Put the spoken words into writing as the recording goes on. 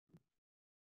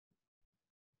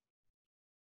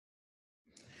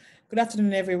Good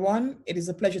afternoon, everyone. It is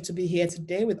a pleasure to be here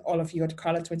today with all of you at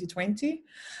Carla 2020.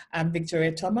 I'm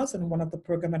Victoria Thomas and one of the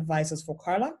program advisors for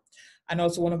Carla, and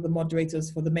also one of the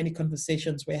moderators for the many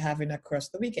conversations we're having across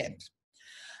the weekend.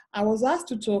 I was asked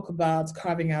to talk about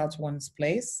carving out one's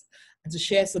place and to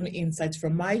share some insights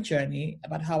from my journey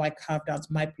about how I carved out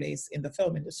my place in the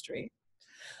film industry.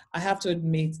 I have to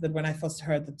admit that when I first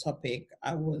heard the topic,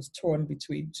 I was torn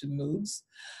between two moods.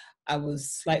 I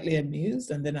was slightly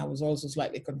amused and then I was also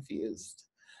slightly confused.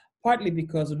 Partly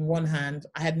because, on one hand,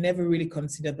 I had never really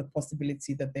considered the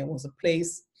possibility that there was a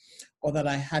place, or that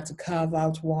I had to carve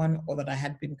out one, or that I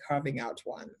had been carving out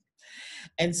one.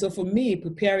 And so for me,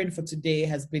 preparing for today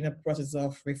has been a process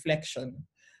of reflection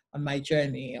on my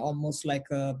journey, almost like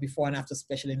a before and after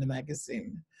special in the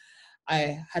magazine.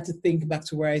 I had to think back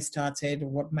to where I started,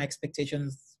 what my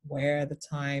expectations were at the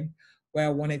time, where I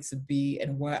wanted to be,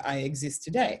 and where I exist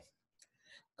today.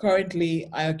 Currently,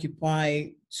 I occupy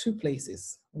two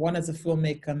places, one as a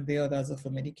filmmaker and the other as a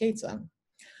film educator.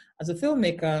 As a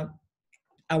filmmaker,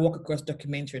 I work across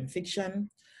documentary and fiction.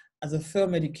 As a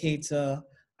film educator,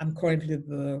 I'm currently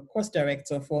the course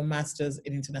director for a Masters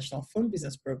in International Film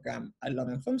Business program at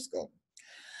London Film School.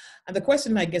 And the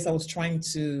question I guess I was trying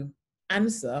to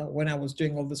answer when I was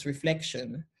doing all this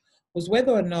reflection was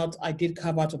whether or not I did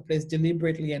carve out a place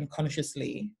deliberately and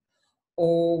consciously,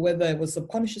 or whether it was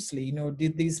subconsciously,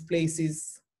 did these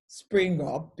places spring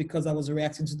up because I was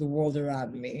reacting to the world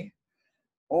around me?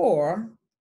 Or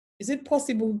is it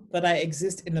possible that I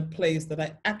exist in a place that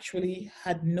I actually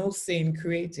had no say in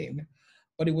creating,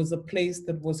 but it was a place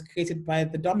that was created by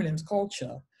the dominant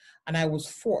culture and I was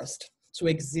forced to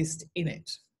exist in it?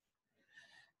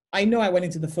 I know I went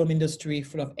into the film industry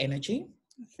full of energy,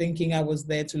 thinking I was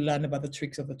there to learn about the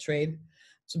tricks of the trade,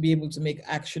 to be able to make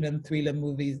action and thriller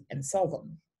movies and sell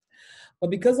them.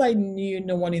 But because I knew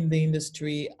no one in the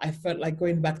industry, I felt like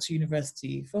going back to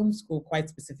university, film school quite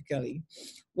specifically,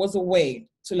 was a way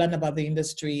to learn about the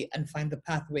industry and find the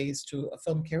pathways to a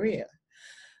film career.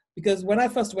 Because when I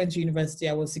first went to university,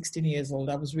 I was 16 years old.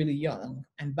 I was really young.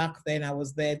 And back then I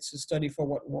was there to study for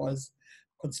what was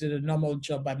considered a normal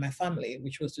job by my family,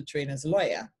 which was to train as a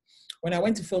lawyer. When I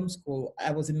went to film school,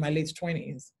 I was in my late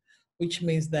 20s, which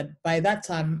means that by that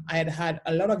time, I had had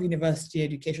a lot of university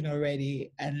education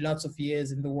already and lots of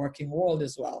years in the working world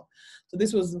as well. So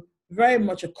this was very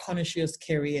much a conscious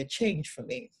career change for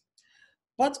me.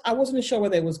 But I wasn't sure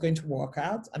whether it was going to work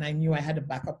out, and I knew I had a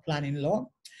backup plan in law.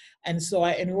 And so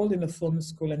I enrolled in a film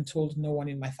school and told no one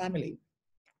in my family.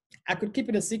 I could keep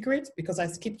it a secret because I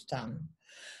skipped town.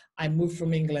 I moved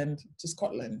from England to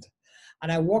Scotland.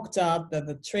 And I worked out that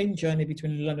the train journey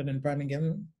between London and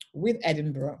Birmingham with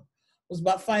Edinburgh was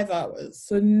about 5 hours.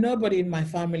 So nobody in my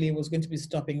family was going to be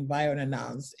stopping by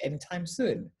unannounced anytime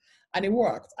soon. And it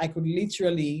worked. I could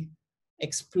literally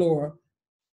explore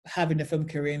having a film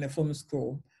career in a film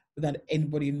school without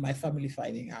anybody in my family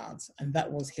finding out. And that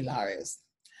was hilarious.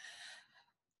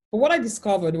 But what I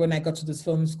discovered when I got to this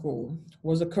film school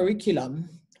was a curriculum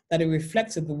that it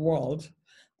reflected the world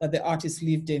that the artists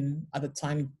lived in at the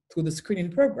time through the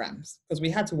screening programs, because we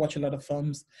had to watch a lot of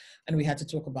films and we had to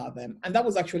talk about them. And that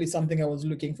was actually something I was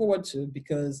looking forward to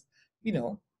because,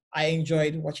 I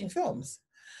enjoyed watching films.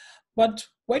 But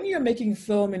when you're making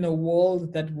film in a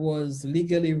world that was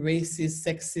legally racist,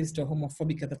 sexist, or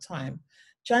homophobic at the time,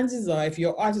 chances are if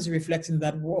your art is reflecting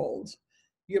that world,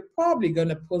 you're probably going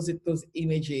to posit those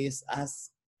images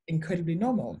as incredibly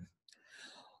normal.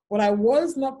 What I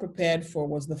was not prepared for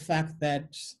was the fact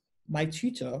that my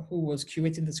tutor, who was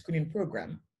curating the screening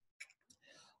program,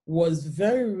 was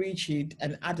very rigid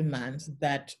and adamant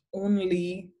that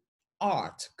only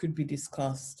art could be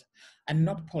discussed and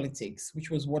not politics, which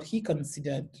was what he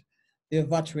considered the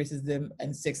overt racism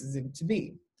and sexism to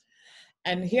be.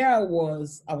 And here I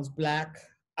was Black,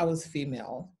 I was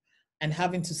female, and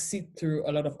having to sit through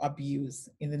a lot of abuse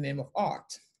in the name of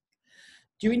art.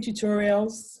 During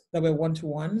tutorials that were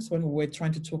one-to-ones, when we were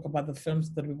trying to talk about the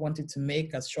films that we wanted to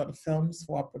make as short films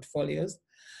for our portfolios,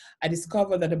 I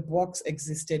discovered that a box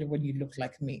existed when you looked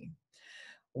like me.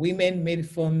 Women made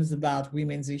films about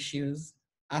women's issues.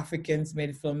 Africans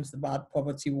made films about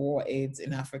poverty, war, AIDS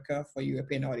in Africa for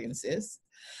European audiences.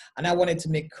 And I wanted to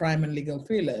make crime and legal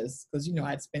thrillers because,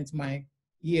 I'd spent my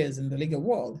years in the legal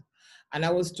world. And I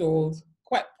was told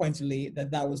quite pointedly that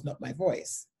that was not my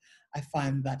voice. I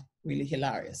find that really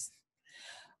hilarious.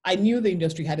 I knew the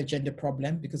industry had a gender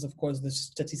problem because, of course, the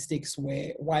statistics were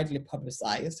widely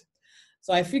publicized.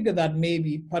 So I figured that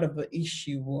maybe part of the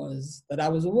issue was that I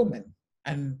was a woman.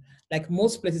 And like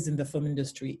most places in the film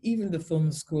industry, even the film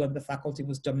school and the faculty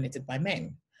was dominated by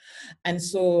men. And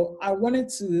so I wanted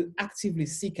to actively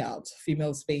seek out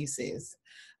female spaces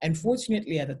And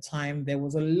fortunately, at the time, there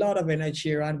was a lot of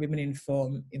energy around women in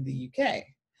film in the UK.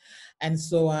 And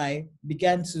so I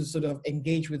began to sort of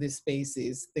engage with these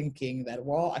spaces, thinking that,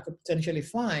 well, I could potentially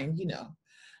find,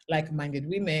 like-minded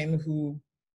women who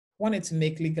wanted to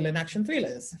make legal and action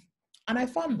thrillers. And I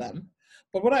found them.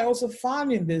 But what I also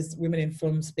found in these women in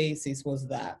film spaces was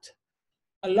that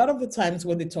a lot of the times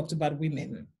when they talked about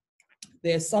women,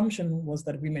 the assumption was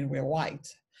that women were white.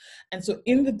 And so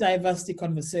in the diversity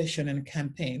conversation and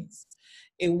campaigns,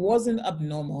 it wasn't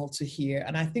abnormal to hear,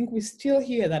 and I think we still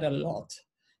hear that a lot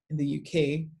in the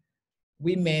UK,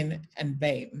 women and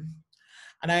BAME.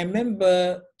 And I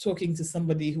remember talking to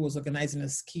somebody who was organizing a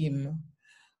scheme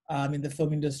in the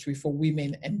film industry for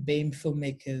women and BAME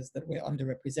filmmakers that were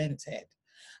underrepresented.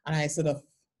 And I sort of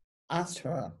asked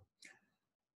her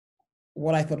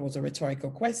what I thought was a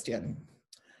rhetorical question.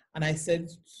 And I said,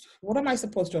 what am I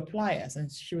supposed to apply as?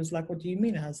 And she was like, what do you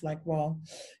mean? I was like, well,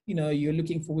 you're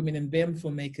looking for women in BAME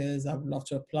filmmakers. I would love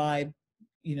to apply,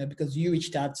 because you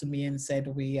reached out to me and said,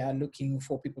 we are looking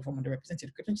for people from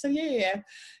underrepresented groups. And she said, yeah.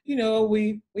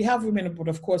 We have women, but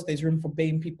of course there's room for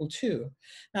BAME people too.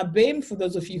 Now, BAME, for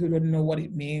those of you who don't know what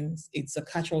it means, it's a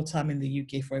catch-all term in the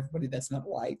UK for everybody that's not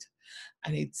white.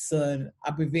 And it's an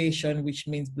abbreviation which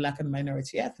means Black and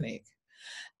minority ethnic.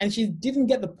 And she didn't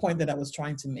get the point that I was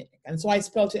trying to make. And so I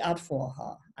spelled it out for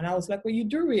her. And I was like, well, you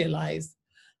do realize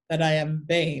that I am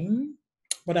BAME,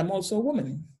 but I'm also a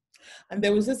woman. And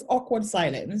there was this awkward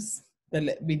silence that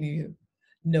let me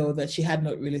know that she had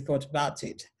not really thought about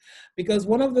it. Because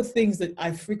one of the things that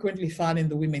I frequently found in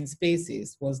the women's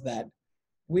spaces was that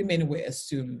women were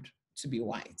assumed to be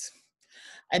white.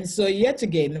 And so yet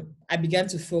again, I began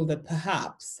to feel that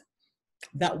perhaps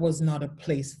that was not a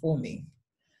place for me.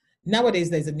 Nowadays,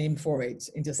 there's a name for it,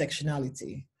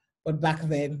 intersectionality, but back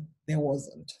then there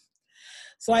wasn't.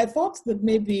 So I thought that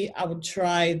maybe I would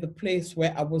try the place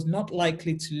where I was not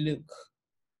likely to look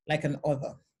like an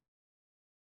other.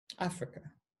 Africa.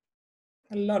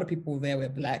 A lot of people there were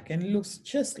Black and looks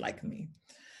just like me.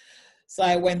 So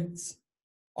I went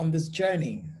on this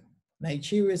journey,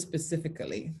 Nigeria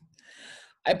specifically.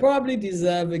 I probably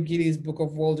deserve a Guinness Book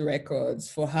of World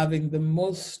Records for having the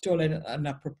most stolen and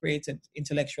appropriated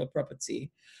intellectual property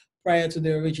prior to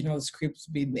the original scripts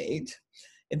being made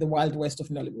in the Wild West of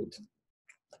Nollywood.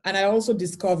 And I also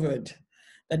discovered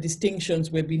that distinctions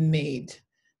were being made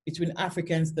between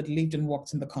Africans that lived and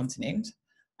worked in the continent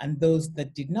and those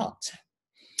that did not.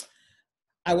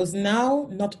 I was now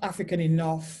not African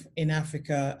enough in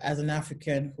Africa as an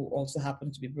African who also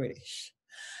happened to be British.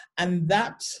 And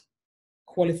that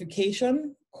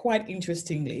qualification, quite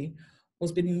interestingly,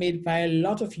 was being made by a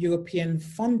lot of European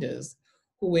funders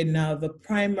who were now the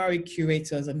primary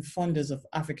curators and funders of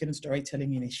African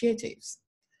storytelling initiatives.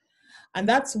 And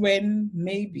that's when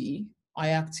maybe I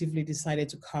actively decided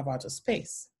to carve out a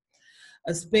space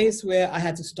where I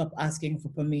had to stop asking for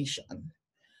permission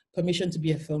to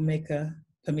be a filmmaker,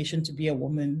 permission to be a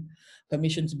woman,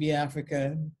 permission to be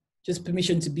African, just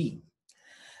permission to be.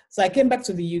 So I came back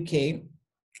to the UK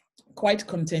quite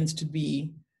content to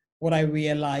be what I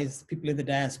realized people in the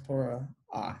diaspora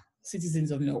are,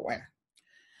 citizens of nowhere.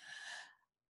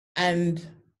 And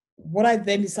what I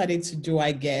then decided to do,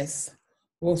 I guess,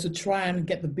 was to try and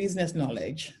get the business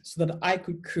knowledge so that I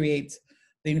could create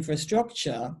the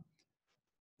infrastructure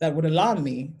that would allow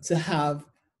me to have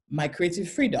my creative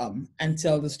freedom and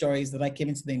tell the stories that I came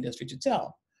into the industry to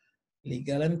tell.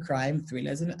 Legal and crime,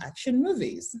 thrillers, and action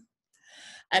movies.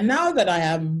 And now that I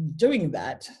am doing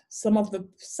that, some of the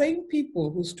same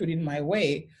people who stood in my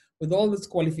way with all these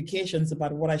qualifications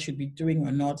about what I should be doing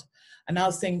or not are now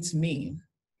saying to me,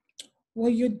 well,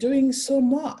 you're doing so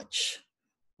much.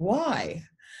 Why?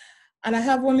 And I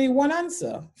have only one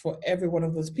answer for every one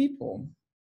of those people.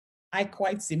 I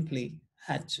quite simply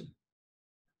had to.